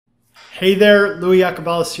Hey there, Louis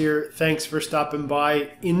Yacobelis here. Thanks for stopping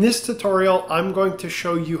by. In this tutorial, I'm going to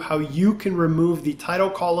show you how you can remove the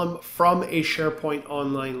title column from a SharePoint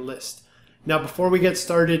Online list. Now, before we get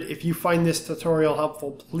started, if you find this tutorial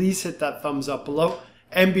helpful, please hit that thumbs up below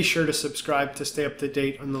and be sure to subscribe to stay up to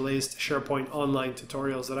date on the latest SharePoint Online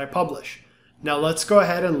tutorials that I publish. Now let's go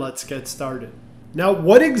ahead and let's get started. Now,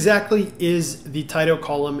 what exactly is the title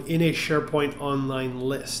column in a SharePoint Online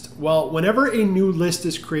list? Well, whenever a new list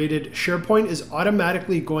is created, SharePoint is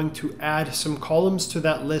automatically going to add some columns to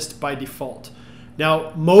that list by default.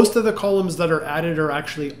 Now, most of the columns that are added are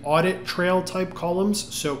actually audit trail type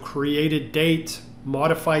columns, so created date,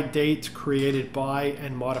 modified date, created by,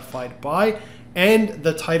 and modified by, and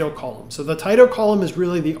the title column. So the title column is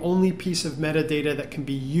really the only piece of metadata that can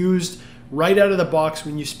be used right out of the box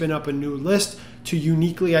when you spin up a new list to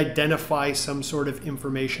uniquely identify some sort of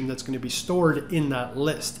information that's going to be stored in that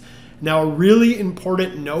list. Now, a really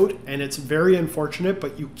important note, and it's very unfortunate,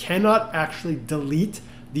 but you cannot actually delete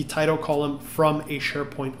the title column from a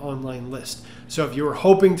SharePoint Online list. So if you were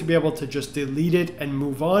hoping to be able to just delete it and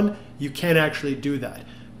move on, you can't actually do that.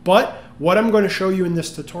 But what I'm going to show you in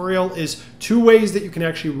this tutorial is two ways that you can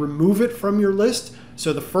actually remove it from your list.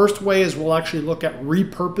 So the first way is we'll actually look at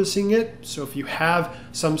repurposing it. So if you have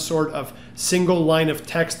some sort of single line of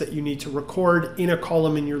text that you need to record in a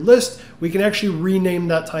column in your list, we can actually rename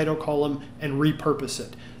that title column and repurpose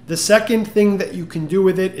it. The second thing that you can do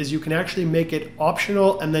with it is you can actually make it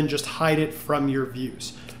optional and then just hide it from your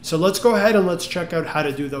views. So let's go ahead and let's check out how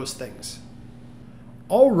to do those things.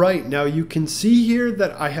 All right, now you can see here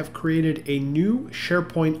that I have created a new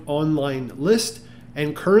SharePoint Online list.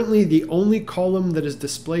 And currently the only column that is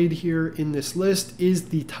displayed here in this list is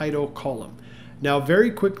the title column. Now,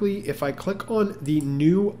 very quickly, if I click on the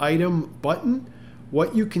new item button,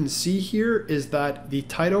 what you can see here is that the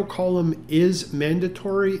title column is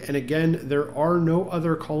mandatory. And again, there are no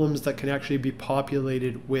other columns that can actually be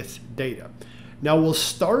populated with data. Now we'll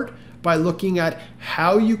start by looking at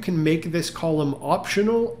how you can make this column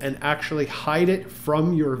optional and actually hide it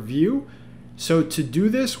from your view. So to do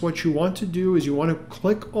this, what you want to do is you want to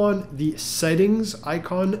click on the settings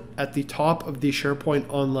icon at the top of the SharePoint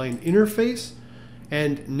Online interface.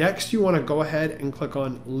 And next you want to go ahead and click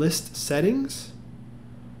on list settings.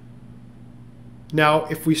 Now,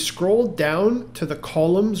 if we scroll down to the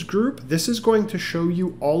columns group, this is going to show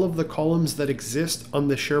you all of the columns that exist on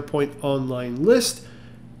the SharePoint Online list.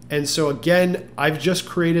 And so again, I've just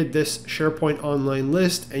created this SharePoint Online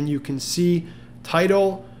list and you can see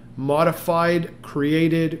title, modified,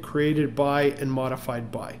 created, created by, and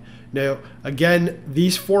modified by. Now, again,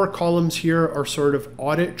 these four columns here are sort of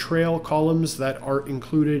audit trail columns that are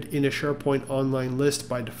included in a SharePoint Online list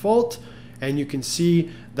by default. And you can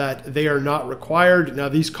see that they are not required. Now,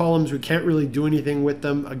 these columns, we can't really do anything with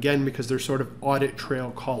them, again, because they're sort of audit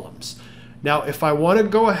trail columns. Now, if I want to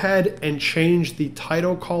go ahead and change the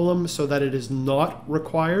title column so that it is not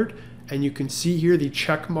required, and you can see here the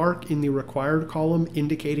check mark in the required column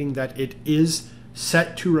indicating that it is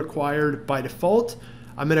set to required by default.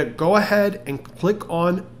 I'm going to go ahead and click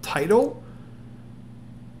on title.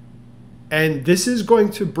 And this is going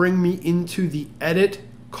to bring me into the edit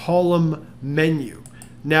column menu.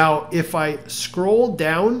 Now, if I scroll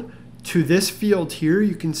down to this field here,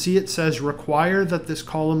 you can see it says require that this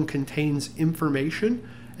column contains information.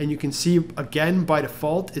 And you can see again, by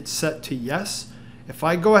default, it's set to yes. If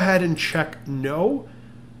I go ahead and check no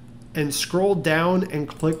and scroll down and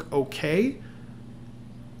click OK,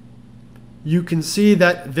 you can see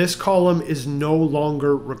that this column is no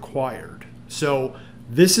longer required. So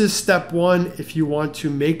this is step one if you want to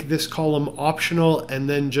make this column optional and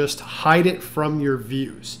then just hide it from your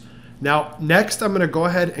views. Now, next I'm going to go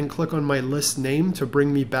ahead and click on my list name to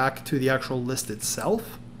bring me back to the actual list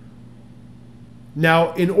itself.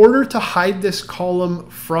 Now, in order to hide this column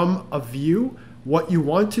from a view, what you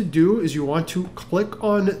want to do is you want to click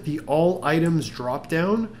on the all items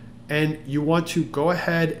dropdown and you want to go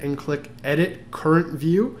ahead and click edit current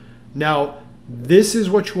view. Now, this is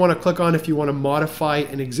what you want to click on if you want to modify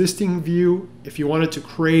an existing view. If you wanted to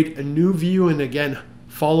create a new view and again,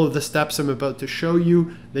 follow the steps I'm about to show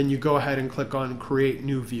you, then you go ahead and click on create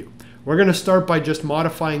new view. We're going to start by just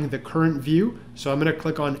modifying the current view. So I'm going to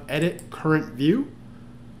click on edit current view.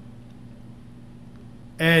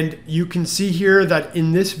 And you can see here that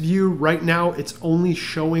in this view right now, it's only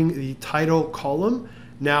showing the title column.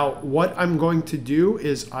 Now, what I'm going to do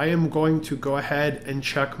is I am going to go ahead and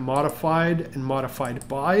check modified and modified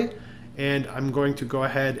by, and I'm going to go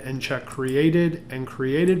ahead and check created and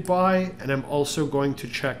created by, and I'm also going to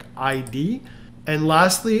check ID. And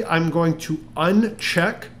lastly, I'm going to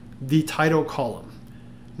uncheck the title column.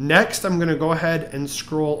 Next, I'm going to go ahead and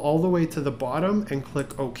scroll all the way to the bottom and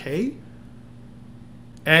click OK.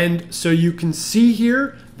 And so you can see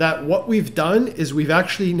here that what we've done is we've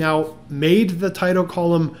actually now made the title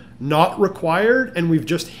column not required, and we've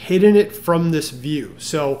just hidden it from this view.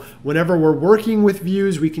 So whenever we're working with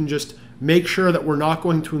views, we can just make sure that we're not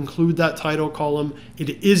going to include that title column.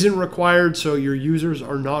 It isn't required, so your users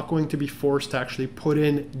are not going to be forced to actually put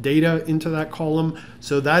in data into that column.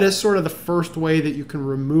 So that is sort of the first way that you can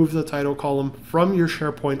remove the title column from your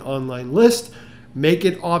SharePoint Online list. Make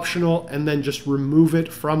it optional and then just remove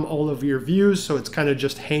it from all of your views, so it's kind of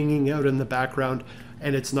just hanging out in the background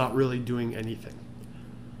and it's not really doing anything.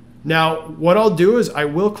 Now, what I'll do is I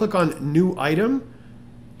will click on New Item,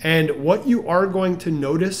 and what you are going to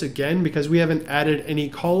notice, again, because we haven't added any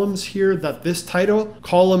columns here, that this title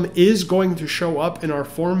column is going to show up in our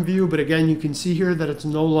form view, but again, you can see here that it's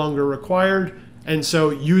no longer required, and so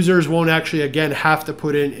users won't actually, again, have to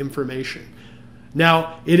put in information.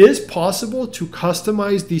 Now, it is possible to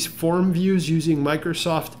customize these form views using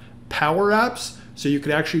Microsoft Power Apps. So you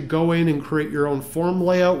could actually go in and create your own form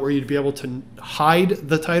layout where you'd be able to hide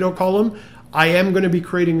the title column. I am going to be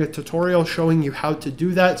creating a tutorial showing you how to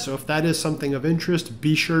do that. So if that is something of interest,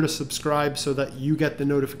 be sure to subscribe so that you get the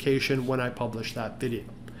notification when I publish that video.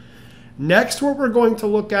 Next, what we're going to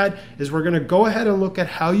look at is we're going to go ahead and look at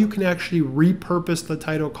how you can actually repurpose the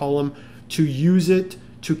title column to use it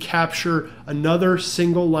to capture another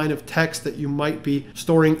single line of text that you might be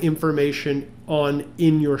storing information on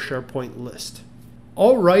in your SharePoint list.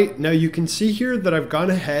 All right, now you can see here that I've gone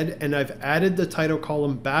ahead and I've added the title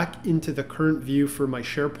column back into the current view for my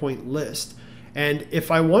SharePoint list. And if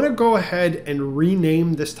I want to go ahead and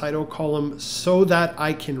rename this title column so that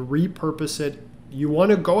I can repurpose it, you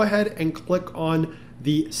want to go ahead and click on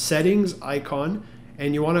the settings icon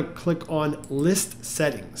and you want to click on list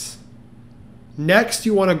settings. Next,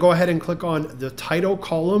 you want to go ahead and click on the title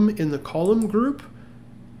column in the column group.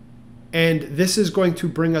 And this is going to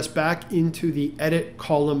bring us back into the edit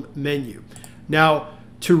column menu. Now,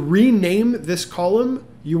 to rename this column,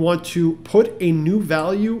 you want to put a new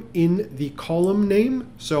value in the column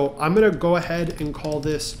name. So I'm going to go ahead and call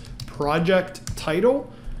this project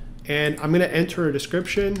title, and I'm going to enter a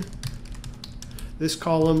description. This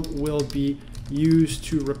column will be used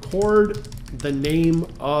to record the name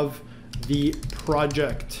of the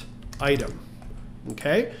project item.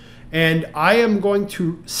 Okay. And I am going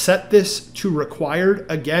to set this to required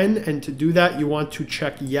again. And to do that, you want to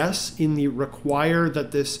check yes in the require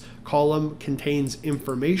that this column contains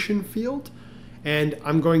information field. And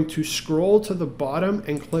I'm going to scroll to the bottom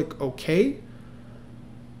and click OK.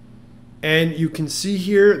 And you can see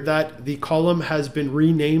here that the column has been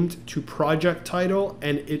renamed to project title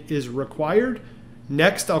and it is required.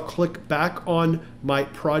 Next, I'll click back on my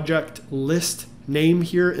project list name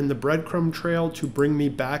here in the breadcrumb trail to bring me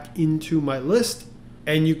back into my list.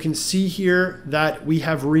 And you can see here that we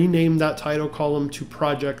have renamed that title column to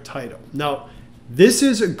project title. Now, this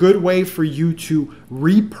is a good way for you to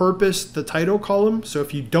repurpose the title column. So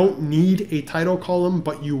if you don't need a title column,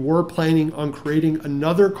 but you were planning on creating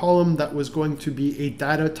another column that was going to be a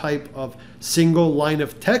data type of single line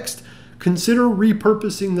of text, consider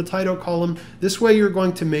repurposing the title column. This way you're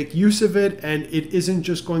going to make use of it and it isn't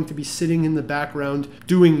just going to be sitting in the background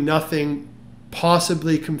doing nothing,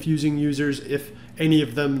 possibly confusing users if any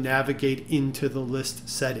of them navigate into the list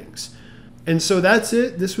settings. And so that's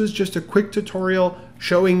it. This was just a quick tutorial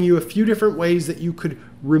showing you a few different ways that you could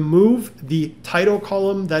remove the title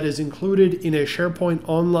column that is included in a SharePoint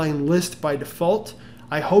Online list by default.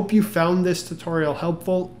 I hope you found this tutorial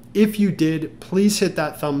helpful. If you did, please hit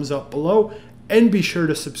that thumbs up below and be sure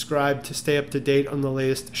to subscribe to stay up to date on the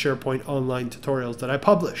latest SharePoint Online tutorials that I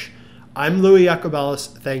publish. I'm Louis Yacobalis.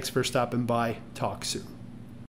 Thanks for stopping by. Talk soon.